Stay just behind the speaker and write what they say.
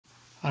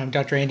I'm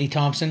Dr. Andy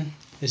Thompson.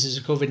 This is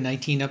a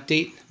COVID-19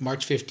 update,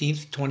 March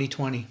 15th,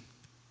 2020.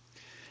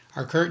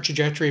 Our current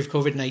trajectory of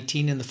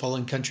COVID-19 in the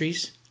following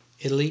countries,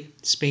 Italy,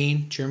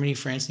 Spain, Germany,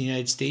 France, and the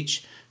United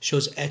States,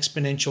 shows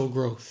exponential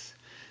growth.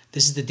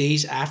 This is the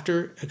days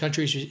after a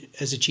country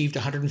has achieved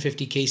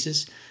 150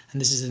 cases, and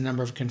this is the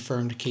number of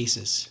confirmed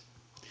cases.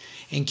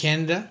 In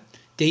Canada,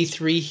 day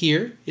 3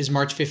 here is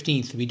March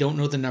 15th. We don't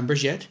know the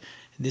numbers yet.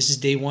 This is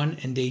day 1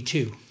 and day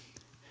 2.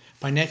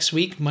 By next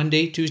week,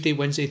 Monday, Tuesday,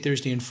 Wednesday,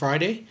 Thursday, and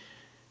Friday,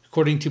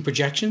 according to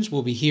projections,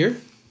 we'll be here.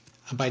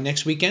 And by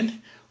next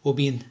weekend, we'll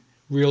be in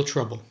real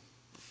trouble.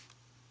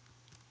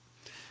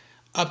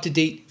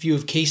 Up-to-date view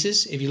of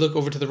cases. If you look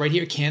over to the right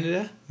here,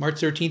 Canada,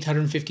 March 13th,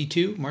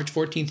 152, March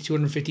 14th,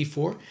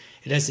 254.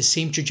 It has the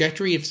same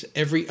trajectory as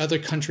every other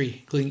country,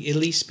 including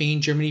Italy,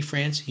 Spain, Germany,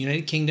 France,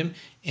 United Kingdom,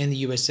 and the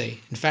USA.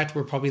 In fact,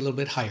 we're probably a little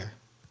bit higher.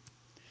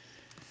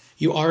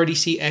 You already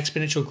see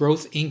exponential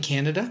growth in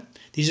Canada.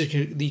 These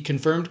are the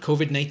confirmed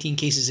COVID-19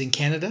 cases in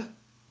Canada.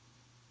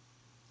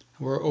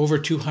 We're over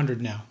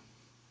 200 now.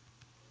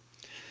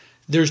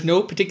 There's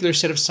no particular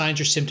set of signs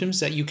or symptoms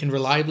that you can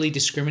reliably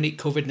discriminate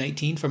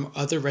COVID-19 from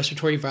other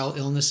respiratory viral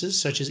illnesses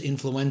such as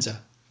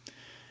influenza.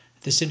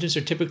 The symptoms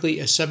are typically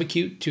a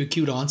subacute to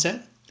acute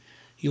onset.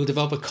 You will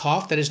develop a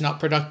cough that is not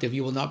productive.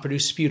 You will not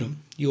produce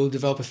sputum. You will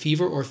develop a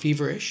fever or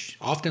feverish,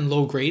 often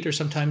low grade or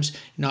sometimes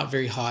not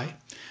very high.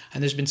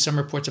 And there's been some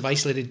reports of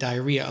isolated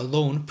diarrhea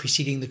alone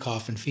preceding the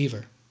cough and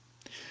fever.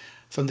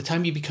 From the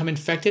time you become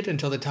infected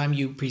until the time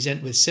you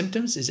present with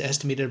symptoms is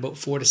estimated about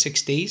 4 to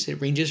 6 days.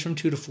 It ranges from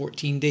 2 to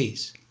 14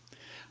 days.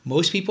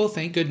 Most people,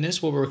 thank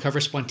goodness, will recover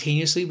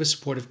spontaneously with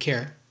supportive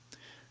care.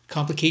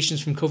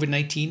 Complications from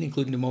COVID-19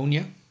 include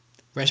pneumonia,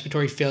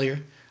 respiratory failure,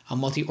 and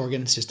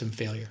multi-organ system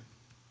failure.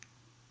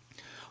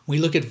 When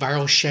we look at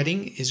viral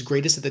shedding, it is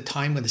greatest at the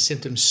time when the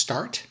symptoms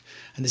start.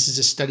 And this is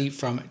a study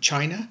from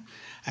China.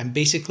 And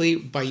basically,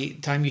 by the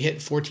time you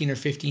hit 14 or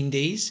 15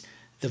 days,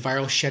 the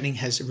viral shedding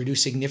has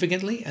reduced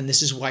significantly. And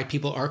this is why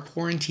people are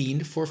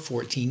quarantined for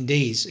 14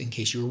 days, in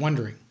case you were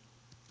wondering.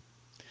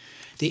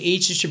 The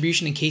age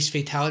distribution and case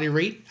fatality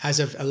rate as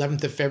of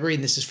 11th of February,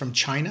 and this is from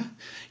China,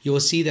 you will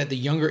see that the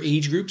younger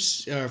age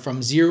groups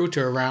from 0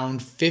 to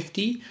around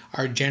 50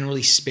 are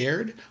generally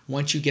spared.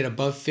 Once you get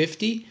above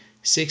 50,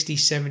 60,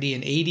 70,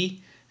 and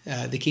 80,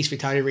 the case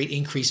fatality rate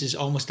increases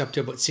almost up to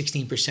about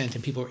 16%,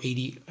 and people are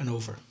 80 and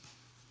over.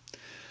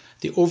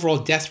 The overall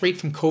death rate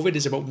from COVID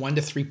is about 1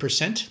 to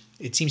 3%.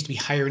 It seems to be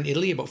higher in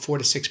Italy, about 4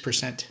 to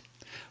 6%.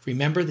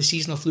 Remember, the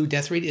seasonal flu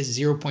death rate is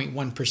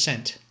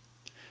 0.1%.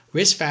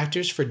 Risk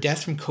factors for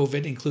death from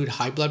COVID include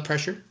high blood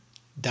pressure,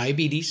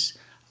 diabetes,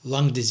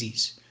 lung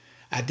disease.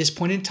 At this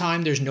point in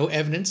time, there's no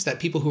evidence that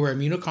people who are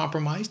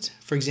immunocompromised,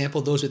 for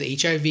example, those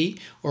with HIV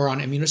or on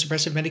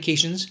immunosuppressive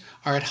medications,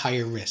 are at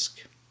higher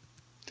risk.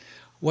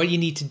 What do you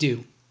need to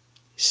do?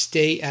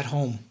 Stay at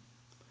home.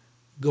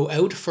 Go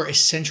out for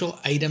essential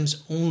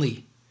items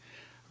only.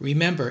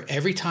 Remember,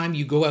 every time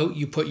you go out,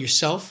 you put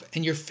yourself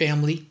and your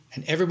family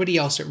and everybody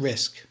else at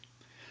risk.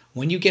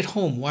 When you get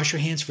home, wash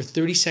your hands for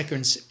 30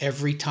 seconds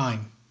every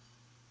time.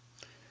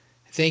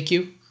 Thank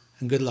you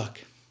and good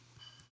luck.